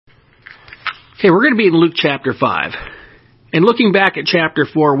Okay, we're going to be in Luke chapter 5. And looking back at chapter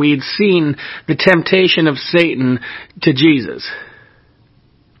 4, we'd seen the temptation of Satan to Jesus.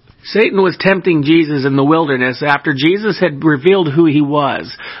 Satan was tempting Jesus in the wilderness after Jesus had revealed who he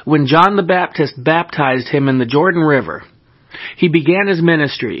was when John the Baptist baptized him in the Jordan River. He began his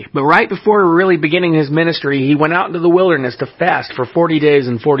ministry, but right before really beginning his ministry, he went out into the wilderness to fast for 40 days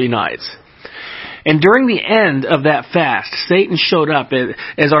and 40 nights. And during the end of that fast, Satan showed up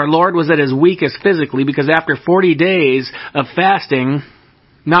as our Lord was at his weakest physically, because after 40 days of fasting,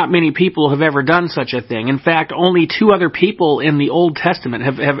 not many people have ever done such a thing. In fact, only 2 other people in the Old Testament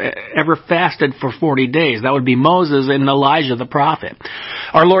have ever fasted for 40 days. That would be Moses and Elijah the prophet.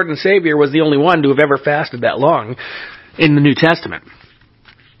 Our Lord and Savior was the only one to have ever fasted that long in the New Testament.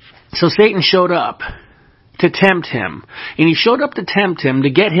 So Satan showed up to tempt him. And he showed up to tempt him, to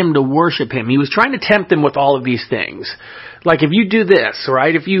get him to worship him. He was trying to tempt him with all of these things. Like, if you do this,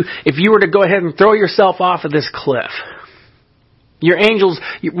 right? If you were to go ahead and throw yourself off of this cliff, your angels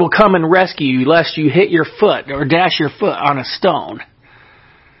will come and rescue you lest you hit your foot or dash your foot on a stone.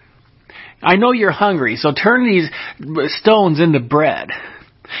 I know you're hungry, so turn these stones into bread.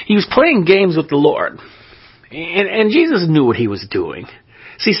 He was playing games with the Lord. And Jesus knew what he was doing.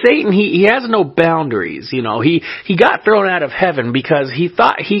 See, Satan, he has no boundaries, you know. He got thrown out of heaven because he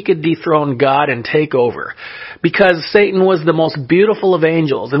thought he could dethrone God and take over. Because Satan was the most beautiful of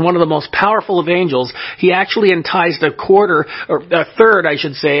angels and one of the most powerful of angels, he actually enticed a third, I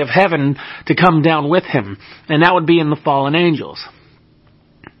should say, of heaven to come down with him. And that would be in the fallen angels.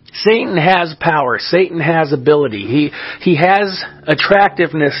 Satan has power. Satan has ability. He has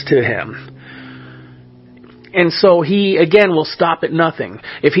attractiveness to him. And so he, again, will stop at nothing.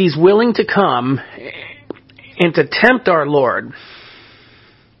 If he's willing to come and to tempt our Lord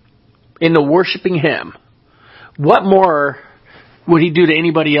into worshiping him, what more would he do to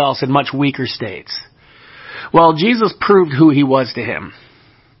anybody else in much weaker states? Well, Jesus proved who he was to him.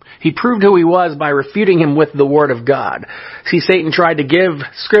 He proved who he was by refuting him with the Word of God. See, Satan tried to give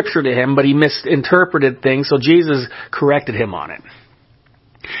Scripture to him, but he misinterpreted things, so Jesus corrected him on it.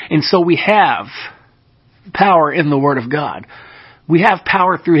 And so we have power in the Word of God. We have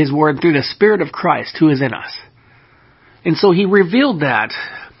power through His Word, through the Spirit of Christ who is in us. And so He revealed that.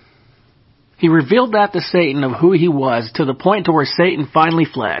 He revealed that to Satan of who he was, to the point to where Satan finally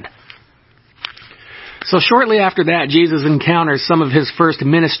fled. So shortly after that, Jesus encounters some of his first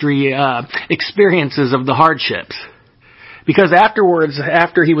ministry experiences of the hardships. Because afterwards,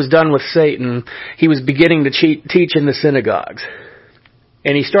 after he was done with Satan, he was beginning to teach in the synagogues.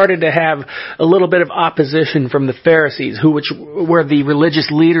 And he started to have a little bit of opposition from the Pharisees, which were the religious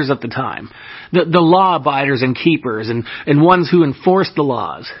leaders at the time. The law abiders and keepers and ones who enforced the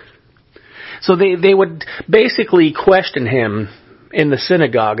laws. So they would basically question him in the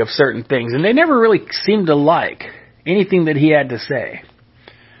synagogue of certain things. And they never really seemed to like anything that he had to say.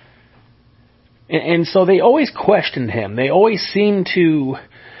 And so they always questioned him. They always seemed to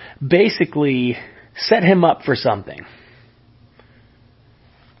basically set him up for something.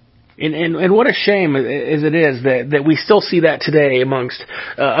 And what a shame as it is that we still see that today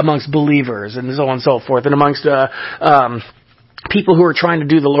amongst believers and so on and so forth, and amongst people who are trying to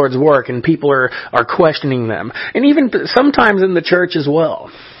do the Lord's work, and people are questioning them, and even sometimes in the church as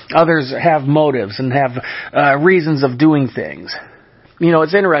well. Others have motives and have reasons of doing things. You know,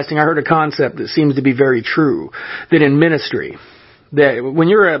 it's interesting. I heard a concept that seems to be very true, that in ministry, that when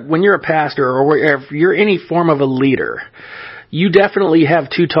you're a pastor or if you're any form of a leader, you definitely have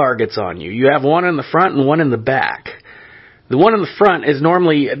 2 targets on you. You have one in the front and one in the back. The one in the front is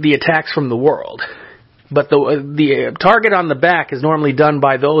normally the attacks from the world. But the target on the back is normally done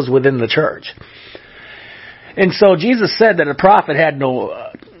by those within the church. And so Jesus said that a prophet had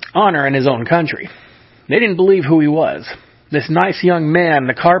no honor in his own country. They didn't believe who he was. This nice young man,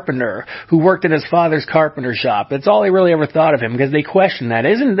 the carpenter, who worked in his father's carpenter shop. That's all they really ever thought of him, because they questioned that.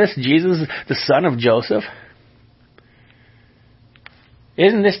 Isn't this Jesus, the son of Joseph?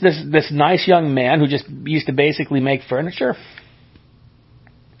 Isn't this nice young man who just used to basically make furniture?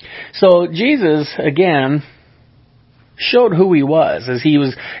 So Jesus, again, showed who he was as he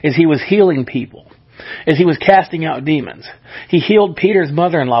was healing people, as he was casting out demons. He healed Peter's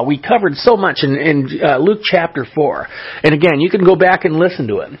mother-in-law. We covered so much in Luke chapter 4. And again, you can go back and listen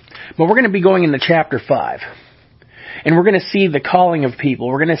to it. But we're going to be going into chapter 5. And we're going to see the calling of people.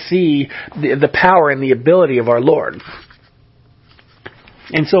 We're going to see the power and the ability of our Lord.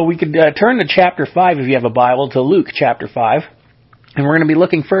 And so we could turn to chapter 5 if you have a Bible, to Luke chapter 5. And we're going to be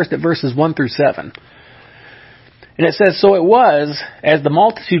looking first at verses 1 through 7. And it says, "So it was, as the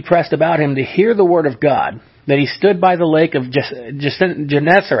multitude pressed about him to hear the word of God, that he stood by the lake of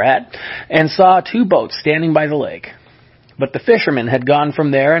Gennesaret and saw 2 boats standing by the lake. But the fishermen had gone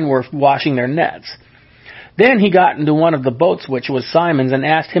from there and were washing their nets. Then he got into one of the boats, which was Simon's, and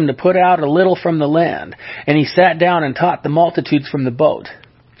asked him to put out a little from the land. And he sat down and taught the multitudes from the boat.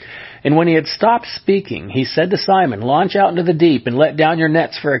 And when he had stopped speaking, he said to Simon, "Launch out into the deep and let down your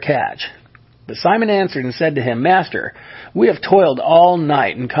nets for a catch." But Simon answered and said to him, "Master, we have toiled all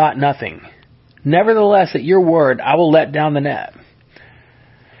night and caught nothing. Nevertheless, at your word, I will let down the net."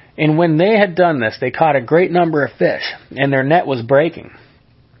 And when they had done this, they caught a great number of fish, and their net was breaking.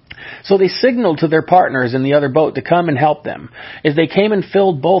 So they signaled to their partners in the other boat to come and help them, as they came and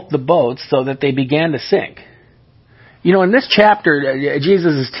filled both the boats so that they began to sink. In this chapter,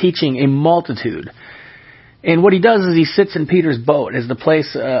 Jesus is teaching a multitude. And what he does is he sits in Peter's boat as the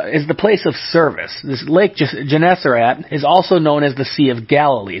place of service. This Lake Gennesaret is also known as the Sea of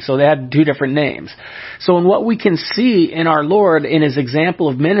Galilee, so they had 2 different names. So in what we can see in our Lord in his example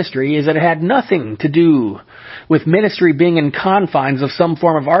of ministry is that it had nothing to do with ministry being in confines of some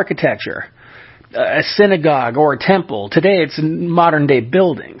form of architecture, a synagogue or a temple. Today it's in modern day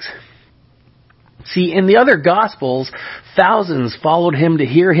buildings. See, in the other Gospels, thousands followed him to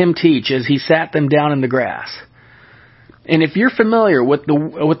hear him teach as he sat them down in the grass. And if you're familiar with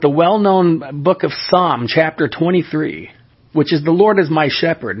the well-known book of Psalm, chapter 23, which is "The Lord is my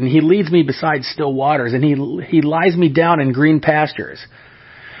shepherd, and he leads me beside still waters, and he lies me down in green pastures."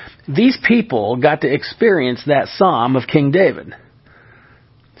 These people got to experience that psalm of King David.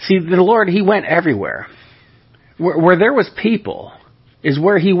 See, the Lord, he went everywhere. Where there was people is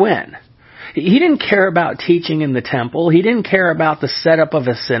where he went. He didn't care about teaching in the temple. He didn't care about the setup of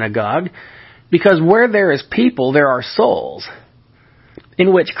a synagogue, because where there is people, there are souls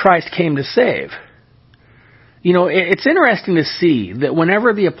in which Christ came to save. It's interesting to see that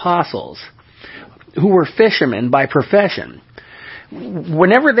whenever the apostles, who were fishermen by profession,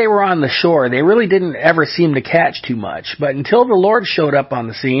 whenever they were on the shore, they really didn't ever seem to catch too much. But until the Lord showed up on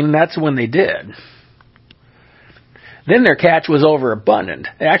the scene, that's when they did. Then their catch was overabundant,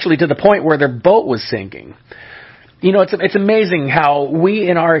 actually to the point where their boat was sinking. It's amazing how we,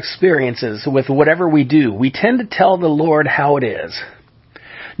 in our experiences with whatever we do, we tend to tell the Lord how it is.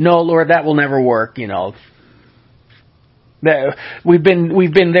 "No, Lord, that will never work, That we've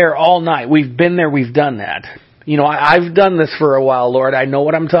been there all night. We've been there, we've done that. I've done this for a while, Lord. I know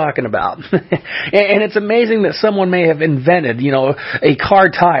what I'm talking about." And it's amazing that someone may have invented, a car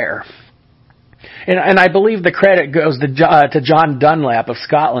tire. And I believe the credit goes to John Dunlap of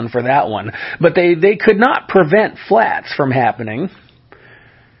Scotland for that one. But they could not prevent flats from happening.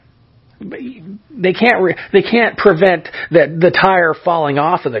 They can't prevent the tire falling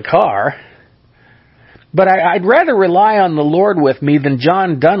off of the car. But I'd rather rely on the Lord with me than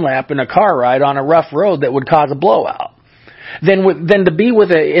John Dunlap in a car ride on a rough road that would cause a blowout, than to be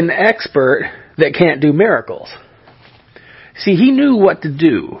with an expert that can't do miracles. See, he knew what to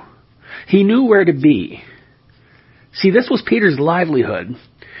do. He knew where to be. See, this was Peter's livelihood.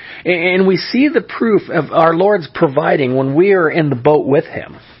 And we see the proof of our Lord's providing when we are in the boat with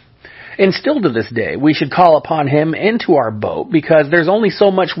him. And still to this day, we should call upon him into our boat, because there's only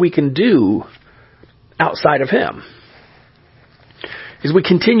so much we can do outside of him. As we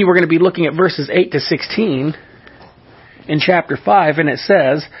continue, we're going to be looking at verses 8 to 16 in chapter 5, and it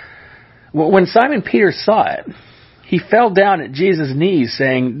says, "When Simon Peter saw it, he fell down at Jesus' knees,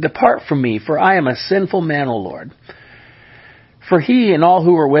 saying, 'Depart from me, for I am a sinful man, O Lord.' For he and all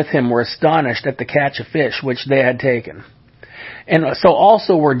who were with him were astonished at the catch of fish which they had taken. And so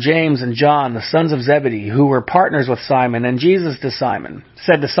also were James and John, the sons of Zebedee, who were partners with Simon. And Jesus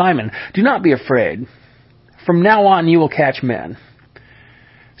said to Simon, 'Do not be afraid. From now on you will catch men.'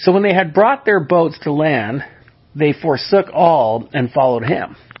 So when they had brought their boats to land, they forsook all and followed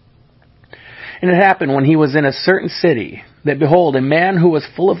him. And it happened when he was in a certain city that, behold, a man who was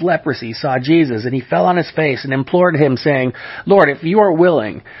full of leprosy saw Jesus, and he fell on his face and implored him, saying, 'Lord, if you are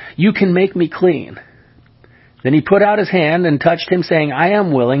willing, you can make me clean.' Then he put out his hand and touched him, saying, 'I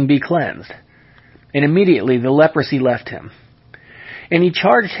am willing, be cleansed.' And immediately the leprosy left him. And he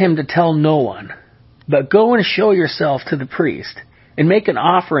charged him to tell no one, but go and show yourself to the priest, and make an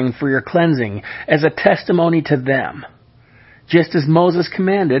offering for your cleansing as a testimony to them. Just as Moses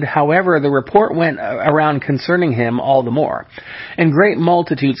commanded, however, the report went around concerning him all the more. And great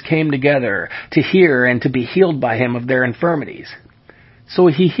multitudes came together to hear and to be healed by him of their infirmities. So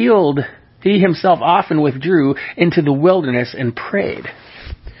he himself often withdrew into the wilderness and prayed."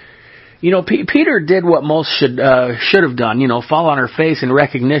 Peter did what most should have done, fall on her face in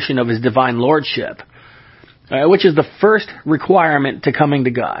recognition of his divine lordship, which is the first requirement to coming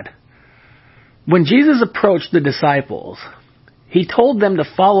to God. When Jesus approached the disciples, he told them to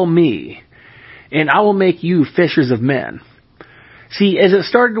follow me, and I will make you fishers of men. See, as it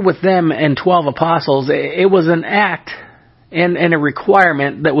started with them and 12 apostles, it was an act and a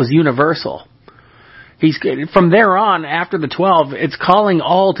requirement that was universal. From there on, after the 12, it's calling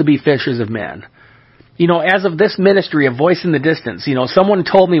all to be fishers of men. As of this ministry, a voice in the distance, someone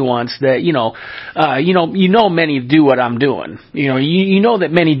told me once that, many do what I'm doing. You know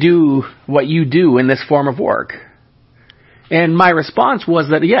that many do what you do in this form of work. And my response was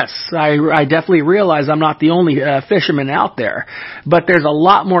that, yes, I definitely realize I'm not the only fisherman out there. But there's a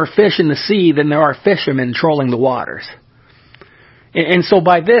lot more fish in the sea than there are fishermen trolling the waters. And so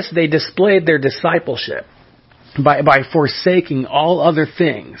by this, they displayed their discipleship by forsaking all other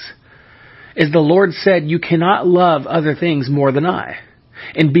things. As the Lord said, you cannot love other things more than I,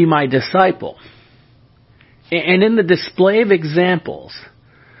 and be my disciple. And in the display of examples,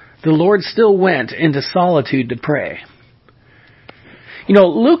 the Lord still went into solitude to pray.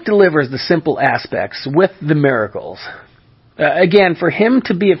 Luke delivers the simple aspects with the miracles. Again, for him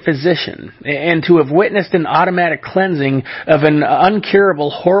to be a physician and to have witnessed an automatic cleansing of an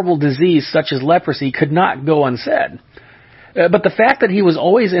uncurable, horrible disease such as leprosy could not go unsaid. But the fact that he was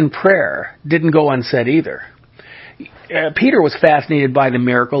always in prayer didn't go unsaid either. Peter was fascinated by the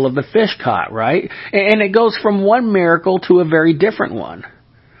miracle of the fish caught, right? And it goes from one miracle to a very different one.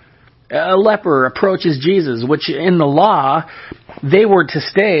 A leper approaches Jesus, which in the law, they were to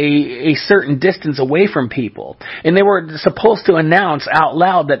stay a certain distance away from people. And they were supposed to announce out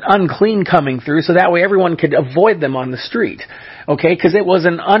loud that unclean coming through, so that way everyone could avoid them on the street. Okay? Because it was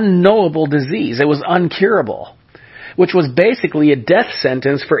an unknowable disease. It was uncurable, which was basically a death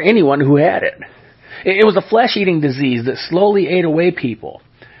sentence for anyone who had it. It was a flesh-eating disease that slowly ate away people.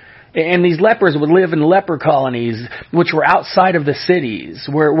 And these lepers would live in leper colonies, which were outside of the cities,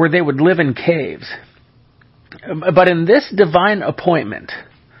 where they would live in caves. But in this divine appointment,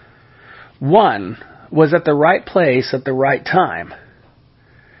 one was at the right place at the right time.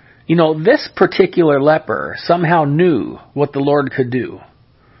 This particular leper somehow knew what the Lord could do.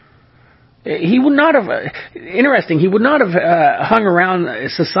 He would not have hung around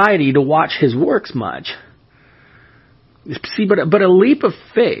society to watch his works much. See, but a leap of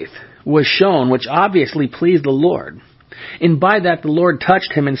faith was shown, which obviously pleased the Lord. And by that, the Lord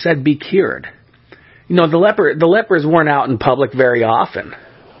touched him and said, be cured. The lepers weren't out in public very often.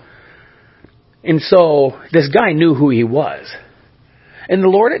 And so, this guy knew who he was. And the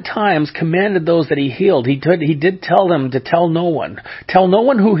Lord at times commanded those that he healed. He did tell them to tell no one. Tell no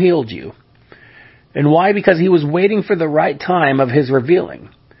one who healed you. And why? Because he was waiting for the right time of his revealing.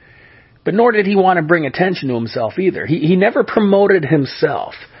 But nor did he want to bring attention to himself either. He never promoted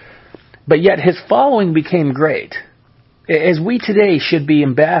himself. But yet his following became great. As we today should be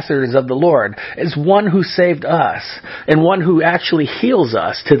ambassadors of the Lord, as one who saved us, and one who actually heals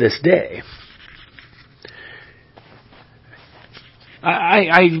us to this day.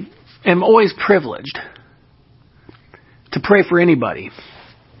 I am always privileged to pray for anybody.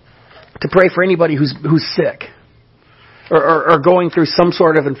 To pray for anybody who's sick. Or going through some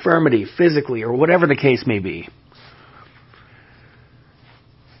sort of infirmity, physically, or whatever the case may be.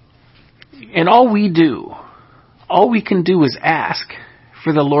 And all we can do is ask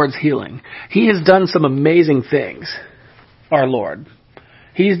for the Lord's healing. He has done some amazing things, our Lord.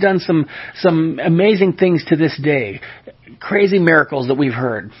 He's done some amazing things to this day. Crazy miracles that we've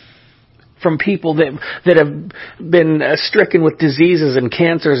heard from people that have been stricken with diseases and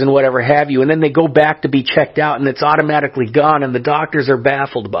cancers and whatever have you, and then they go back to be checked out and it's automatically gone and the doctors are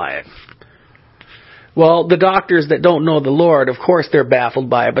baffled by it. Well, the doctors that don't know the Lord, of course they're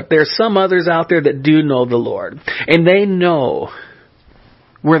baffled by it, but there's some others out there that do know the Lord, and they know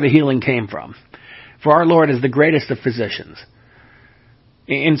where the healing came from. For our Lord is the greatest of physicians.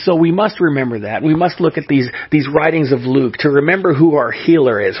 And so we must remember that. We must look at these writings of Luke to remember who our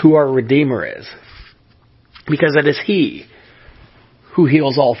healer is, who our Redeemer is. Because it is He who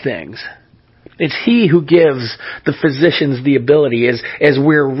heals all things. It's He who gives the physicians the ability, as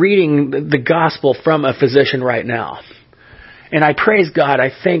we're reading the gospel from a physician right now. And I praise God, I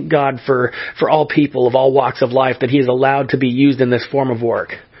thank God for all people of all walks of life that He is allowed to be used in this form of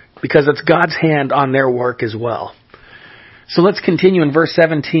work. Because it's God's hand on their work as well. So let's continue in verse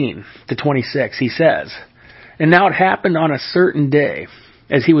 17 to 26. He says, and now it happened on a certain day,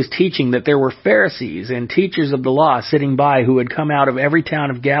 as he was teaching, that there were Pharisees and teachers of the law sitting by who had come out of every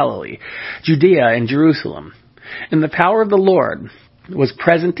town of Galilee, Judea and Jerusalem. And the power of the Lord was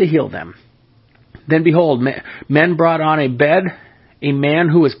present to heal them. Then behold, men brought on a bed a man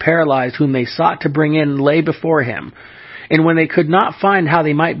who was paralyzed, whom they sought to bring in and lay before him. And when they could not find how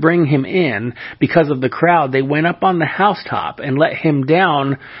they might bring him in because of the crowd, they went up on the housetop and let him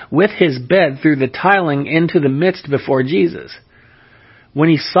down with his bed through the tiling into the midst before Jesus. When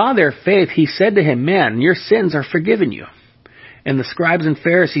he saw their faith, he said to him, "Man, your sins are forgiven you." And the scribes and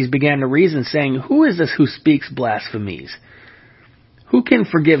Pharisees began to reason, saying, "Who is this who speaks blasphemies? Who can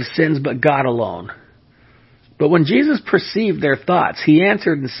forgive sins but God alone?" But when Jesus perceived their thoughts, he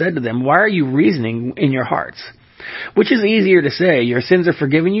answered and said to them, "Why are you reasoning in your hearts? Which is easier to say, 'Your sins are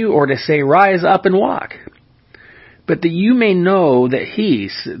forgiven you,' or to say, 'Rise up and walk'? But that you may know that he,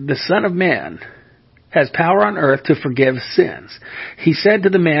 the Son of Man, has power on earth to forgive sins." He said to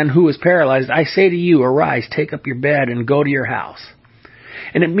the man who was paralyzed, "I say to you, arise, take up your bed, and go to your house."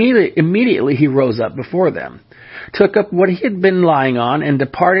 And immediately he rose up before them, took up what he had been lying on, and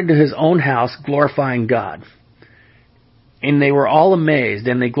departed to his own house, glorifying God. And they were all amazed,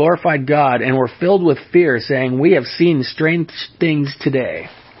 and they glorified God, and were filled with fear, saying, "We have seen strange things today."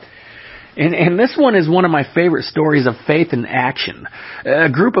 And this one is one of my favorite stories of faith in action. A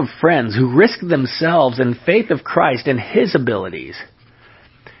group of friends who risked themselves in faith of Christ and His abilities.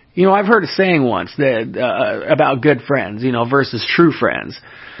 You know, I've heard a saying once that about good friends, versus true friends.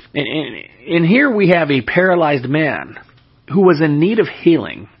 And here we have a paralyzed man who was in need of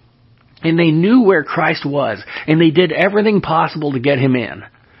healing. And they knew where Christ was, and they did everything possible to get him in.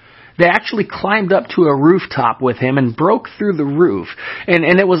 They actually climbed up to a rooftop with him and broke through the roof. And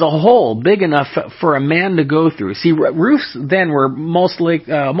it was a hole big enough for a man to go through. See, roofs then were most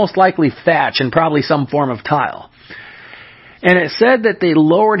likely thatch and probably some form of tile. And it said that they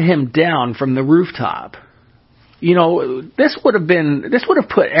lowered him down from the rooftop. This would have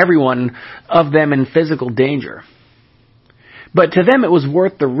put everyone of them in physical danger. But to them it was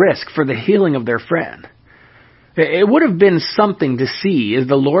worth the risk for the healing of their friend. It would have been something to see as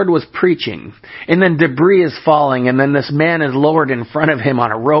the Lord was preaching, and then debris is falling, and then this man is lowered in front of him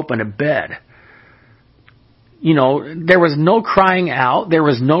on a rope and a bed. There was no crying out, there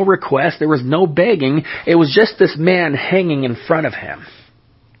was no request, there was no begging. It was just this man hanging in front of him.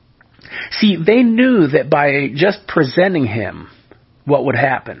 See, they knew that by just presenting him, what would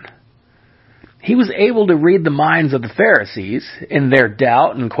happen? He was able to read the minds of the Pharisees in their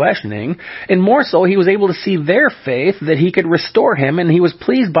doubt and questioning, and more so, he was able to see their faith that he could restore him, and he was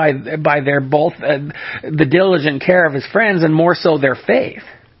pleased by their both the diligent care of his friends, and more so their faith.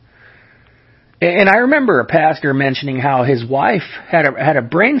 And I remember a pastor mentioning how his wife had a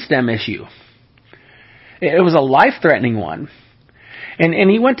brainstem issue. It was a life-threatening one.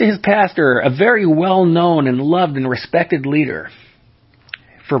 And he went to his pastor, a very well-known and loved and respected leader,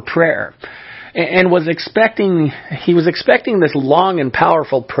 for prayer. And he was expecting this long and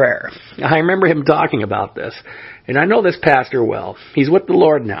powerful prayer. I remember him talking about this. And I know this pastor well. He's with the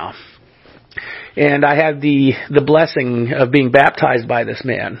Lord now. And I had the blessing of being baptized by this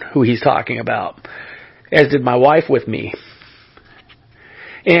man who he's talking about, as did my wife with me.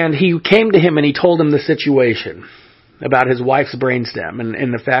 And he came to him and he told him the situation about his wife's brainstem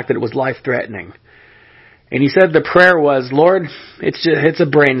and the fact that it was life-threatening. And he said the prayer was, "Lord, it's a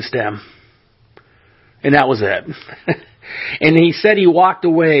brainstem." And that was it. And he said he walked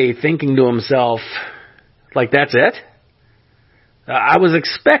away thinking to himself, like, that's it? I was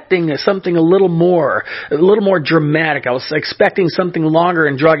expecting something a little more dramatic. I was expecting something longer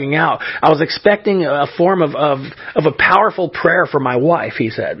and dragging out. I was expecting a form of a powerful prayer for my wife,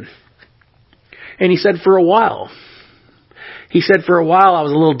 he said. And he said for a while I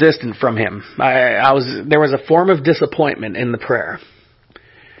was a little distant from him. There was a form of disappointment in the prayer.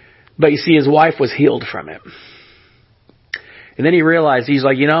 But you see, his wife was healed from it. And then he realized, he's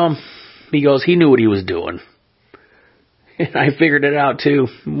like, he knew what he was doing. And I figured it out too.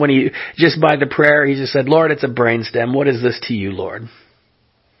 When just by the prayer, he just said, "Lord, it's a brainstem. What is this to you, Lord?"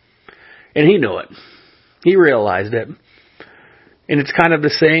 And he knew it. He realized it. And it's kind of the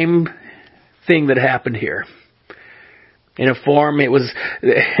same thing that happened here. In a form, it was,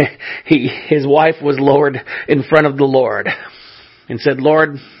 his wife was lowered in front of the Lord and said,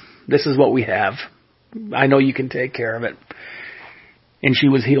 "Lord, this is what we have. I know you can take care of it." And she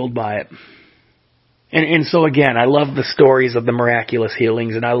was healed by it. And so again, I love the stories of the miraculous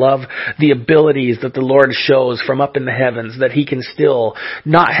healings, and I love the abilities that the Lord shows from up in the heavens, that He can still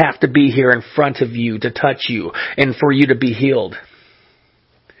not have to be here in front of you to touch you and for you to be healed.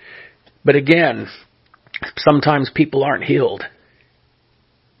 But again, sometimes people aren't healed.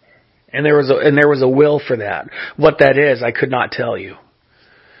 And there was a will for that. What that is, I could not tell you.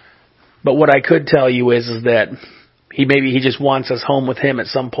 But what I could tell you is that He just wants us home with Him at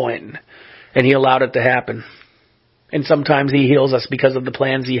some point, and He allowed it to happen. And sometimes He heals us because of the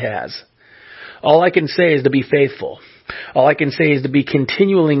plans He has. All I can say is to be faithful. All I can say is to be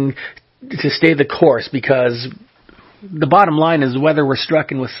continuing to stay the course, because the bottom line is whether we're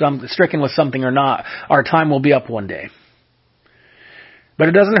stricken with something or not, our time will be up one day. But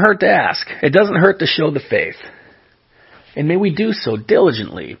it doesn't hurt to ask. It doesn't hurt to show the faith. And may we do so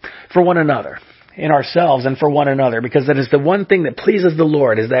diligently for one another, in ourselves and for one another, because that is the one thing that pleases the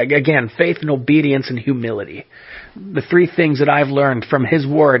Lord, is that, again, faith and obedience and humility. The three things that I've learned from His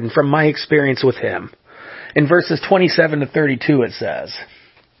Word and from my experience with Him. In verses 27 to 32 it says,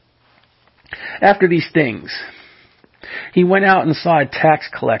 "After these things, he went out and saw a tax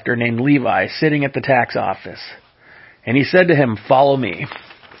collector named Levi sitting at the tax office. And he said to him, 'Follow me.'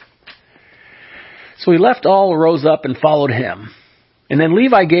 So he left all, rose up, and followed him. And then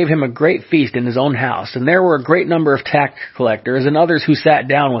Levi gave him a great feast in his own house, and there were a great number of tax collectors and others who sat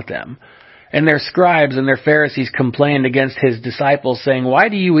down with them. And their scribes and their Pharisees complained against his disciples, saying, 'Why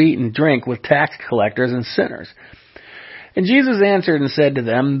do you eat and drink with tax collectors and sinners?' And Jesus answered and said to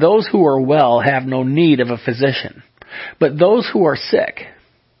them, 'Those who are well have no need of a physician, but those who are sick.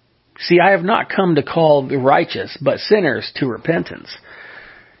 See, I have not come to call the righteous, but sinners to repentance.'"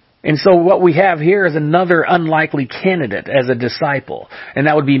 And so what we have here is another unlikely candidate as a disciple, and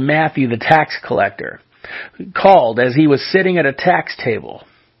that would be Matthew the tax collector, called as he was sitting at a tax table.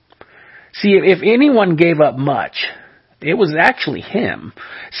 See, if anyone gave up much, it was actually him.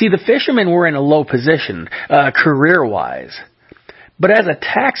 See, the fishermen were in a low position, career-wise. But as a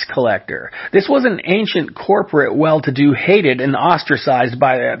tax collector, this was an ancient corporate well-to-do who were hated and ostracized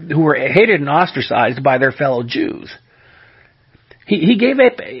by their fellow Jews. He gave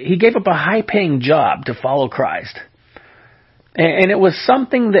up a high-paying job to follow Christ. And it was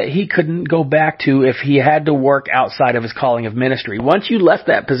something that he couldn't go back to if he had to work outside of his calling of ministry. Once you left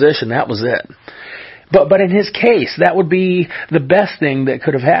that position, that was it. But in his case, that would be the best thing that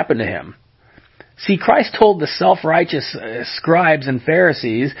could have happened to him. See, Christ told the self-righteous scribes and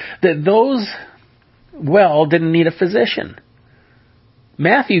Pharisees that those well didn't need a physician.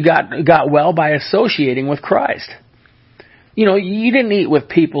 Matthew got well by associating with Christ. You know, you didn't eat with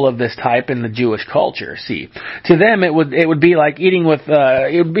people of this type in the Jewish culture. See, to them it would be like eating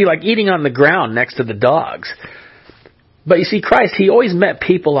on the ground next to the dogs. But you see, Christ, He always met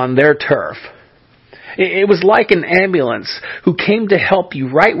people on their turf. It was like an ambulance who came to help you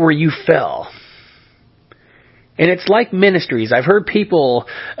right where you fell. And it's like ministries. I've heard people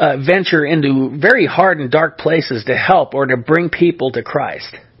venture into very hard and dark places to help or to bring people to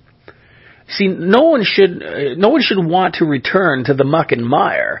Christ. See, no one should want to return to the muck and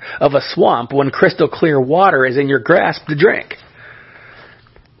mire of a swamp when crystal clear water is in your grasp to drink.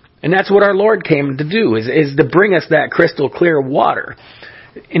 And that's what our Lord came to do, is to bring us that crystal clear water,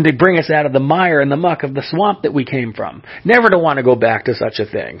 and to bring us out of the mire and the muck of the swamp that we came from. Never to want to go back to such a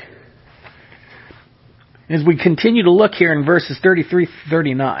thing. As we continue to look here in verses 33 to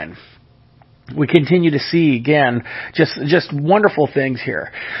 39, we continue to see, again, just wonderful things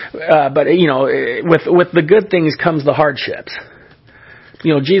here. But, you know, with the good things comes the hardships.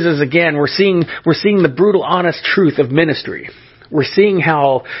 You know, Jesus, again, we're seeing the brutal, honest truth of ministry. We're seeing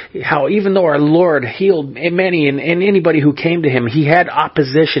how even though our Lord healed many and anybody who came to Him, He had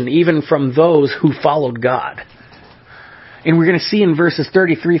opposition even from those who followed God. And we're going to see in verses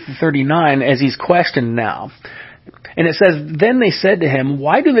 33 to 39 as He's questioned now. And it says, "Then they said to him,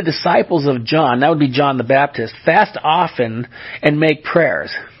 'Why do the disciples of John,'" that would be John the Baptist, "'fast often and make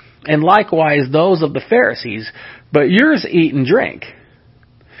prayers, and likewise those of the Pharisees, but yours eat and drink?'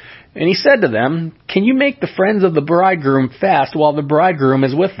 And He said to them, 'Can you make the friends of the bridegroom fast while the bridegroom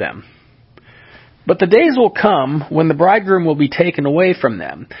is with them? But the days will come when the bridegroom will be taken away from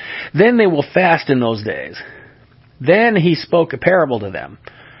them. Then they will fast in those days.' Then He spoke a parable to them.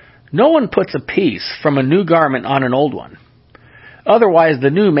 'No one puts a piece from a new garment on an old one. Otherwise the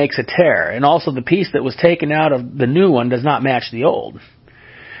new makes a tear, and also the piece that was taken out of the new one does not match the old.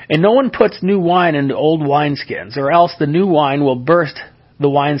 And no one puts new wine into old wineskins, or else the new wine will burst the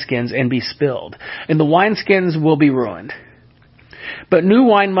wineskins and be spilled, and the wineskins will be ruined. But new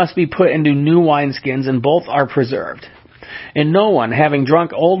wine must be put into new wineskins, and both are preserved. And no one, having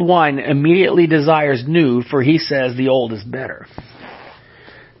drunk old wine, immediately desires new, for he says the old is better.'"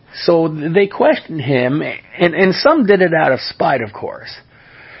 So they questioned Him, and some did it out of spite, of course.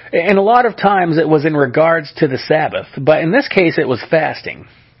 And a lot of times it was in regards to the Sabbath, but in this case it was fasting.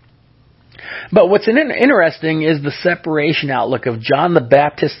 But what's interesting is the separation outlook of John the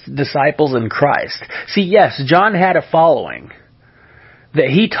Baptist's disciples and Christ. See, yes, John had a following that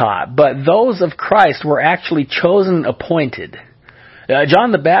he taught, but those of Christ were actually chosen, appointed.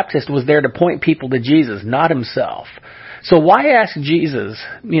 John the Baptist was there to point people to Jesus, not himself. So why ask Jesus,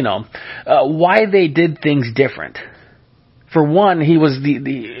 why they did things different? For one, he was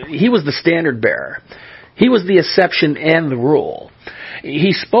the standard bearer. He was the exception and the rule.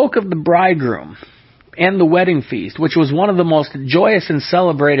 He spoke of the bridegroom and the wedding feast, which was one of the most joyous and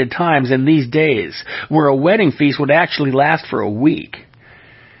celebrated times in these days, where a wedding feast would actually last for a week.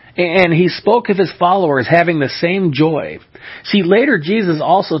 And he spoke of his followers having the same joy. See, later Jesus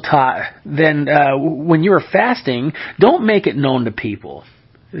also taught that when you are fasting, don't make it known to people,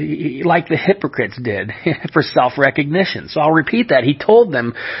 like the hypocrites did for self-recognition. So I'll repeat that. He told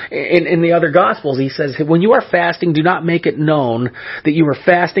them in the other Gospels, he says, when you are fasting, do not make it known that you are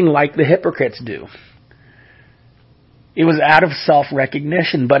fasting like the hypocrites do. It was out of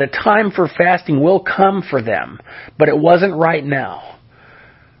self-recognition, but a time for fasting will come for them, but it wasn't right now.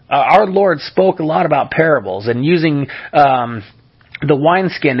 Our Lord spoke a lot about parables, and using the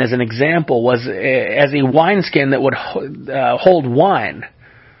wineskin as an example was as a wineskin that would hold wine.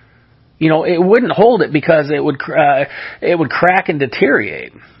 You know, it wouldn't hold it because it would crack and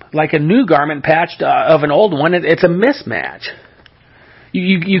deteriorate. Like a new garment patched of an old one, it's a mismatch.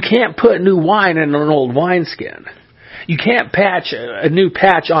 You can't put new wine in an old wineskin. You can't patch a new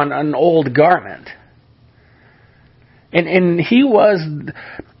patch on an old garment. And he was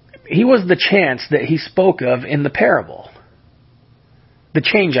the chance that he spoke of in the parable. The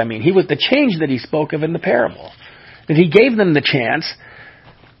change, he was the change that he spoke of in the parable. And he gave them the chance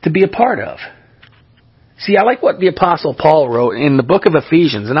to be a part of. See, I like what the Apostle Paul wrote in the book of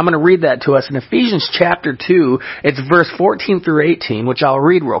Ephesians, and I'm going to read that to us. In Ephesians chapter 2, it's verse 14 through 18, which I'll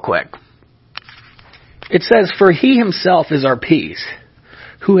read real quick. It says, "For he himself is our peace,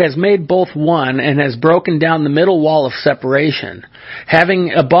 who has made both one and has broken down the middle wall of separation,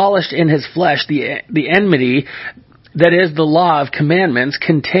 having abolished in his flesh the enmity, that is the law of commandments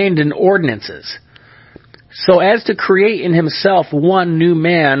contained in ordinances, so as to create in himself one new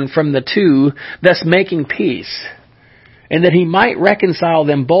man from the two, thus making peace, and that he might reconcile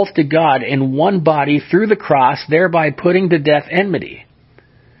them both to God in one body through the cross, thereby putting to death enmity.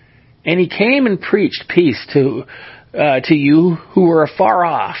 And he came and preached peace to you who were afar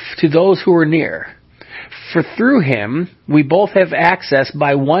off, to those who were near. For through him we both have access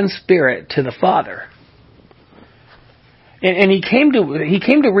by one Spirit to the Father." And he came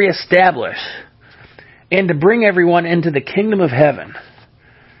to reestablish and to bring everyone into the kingdom of heaven.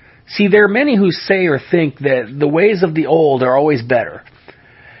 See, there are many who say or think that the ways of the old are always better.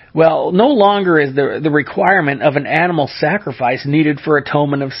 Well, no longer is the requirement of an animal sacrifice needed for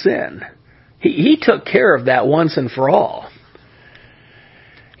atonement of sin. He took care of that once and for all.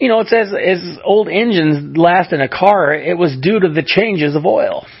 You know, it says as old engines last in a car, it was due to the changes of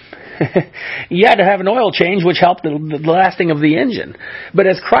oil. You had to have an oil change which helped the lasting of the engine. But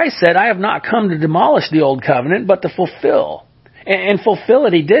as Christ said, I have not come to demolish the old covenant, but to fulfill. And fulfill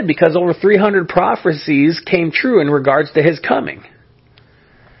it he did, because over 300 prophecies came true in regards to his coming.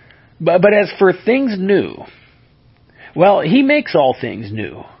 But as for things new, well, he makes all things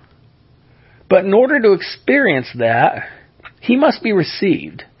new. But in order to experience that, he must be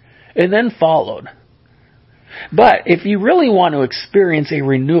received and then followed. But if you really want to experience a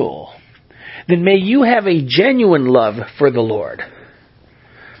renewal, then may you have a genuine love for the Lord.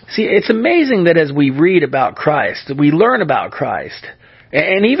 See, it's amazing that as we read about Christ, we learn about Christ,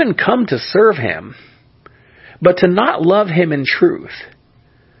 and even come to serve him, but to not love him in truth,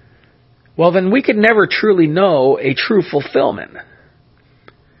 well, then we could never truly know a true fulfillment.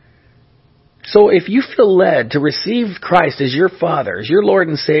 So if you feel led to receive Christ as your Father, as your Lord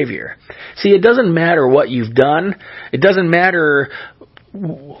and Savior, see, it doesn't matter what you've done. It doesn't matter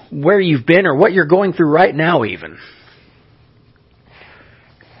where you've been or what you're going through right now even.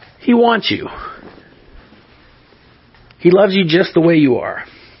 He wants you. He loves you just the way you are.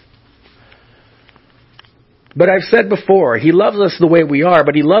 But I've said before, he loves us the way we are,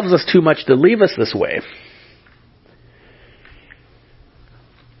 but he loves us too much to leave us this way.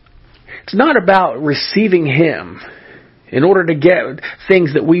 It's not about receiving him in order to get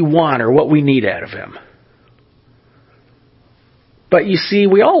things that we want or what we need out of him. But you see,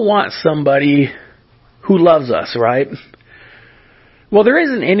 we all want somebody who loves us, right? Well, there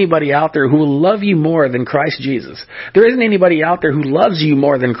isn't anybody out there who will love you more than Christ Jesus. There isn't anybody out there who loves you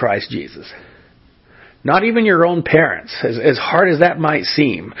more than Christ Jesus. Not even your own parents, as hard as that might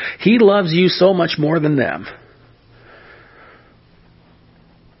seem. He loves you so much more than them.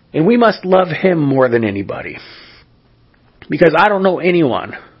 And we must love him more than anybody. Because I don't know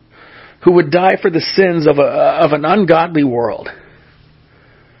anyone who would die for the sins of an ungodly world.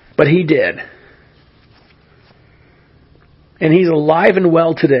 But he did. And he's alive and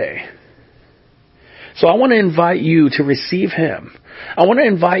well today. So I want to invite you to receive him. I want to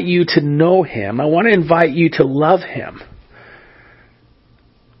invite you to know him. I want to invite you to love him.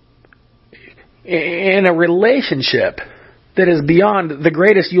 in a relationship that is beyond the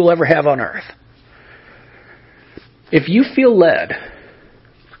greatest you'll ever have on earth. If you feel led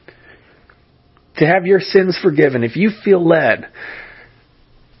to have your sins forgiven, if you feel led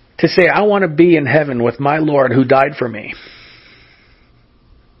to say, I want to be in heaven with my Lord who died for me,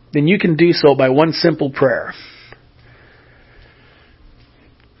 then you can do so by one simple prayer.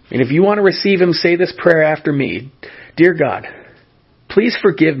 And if you want to receive Him, say this prayer after me. Dear God, please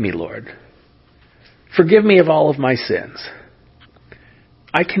forgive me, Lord. Forgive me of all of my sins.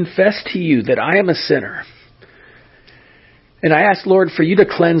 I confess to you that I am a sinner. And I ask, Lord, for you to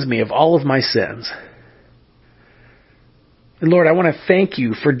cleanse me of all of my sins. And Lord, I want to thank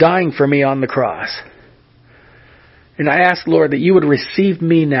you for dying for me on the cross. And I ask, Lord, that you would receive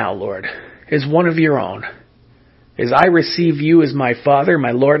me now, Lord, as one of your own, as I receive you as my Father,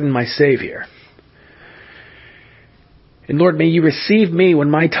 my Lord, and my Savior. And Lord, may you receive me when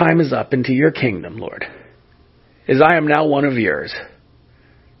my time is up into your kingdom, Lord, as I am now one of yours.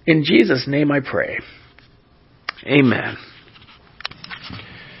 In Jesus' name I pray. Amen.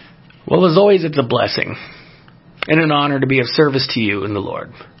 Well, as always, it's a blessing and an honor to be of service to you in the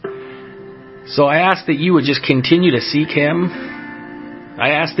Lord. So I ask that you would just continue to seek Him. I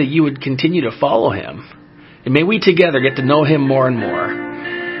ask that you would continue to follow Him. And may we together get to know Him more and more.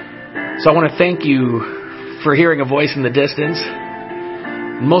 So I want to thank you for hearing a voice in the distance.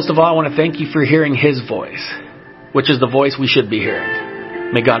 And most of all, I want to thank you for hearing His voice, which is the voice we should be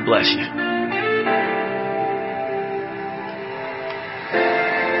hearing. May God bless you.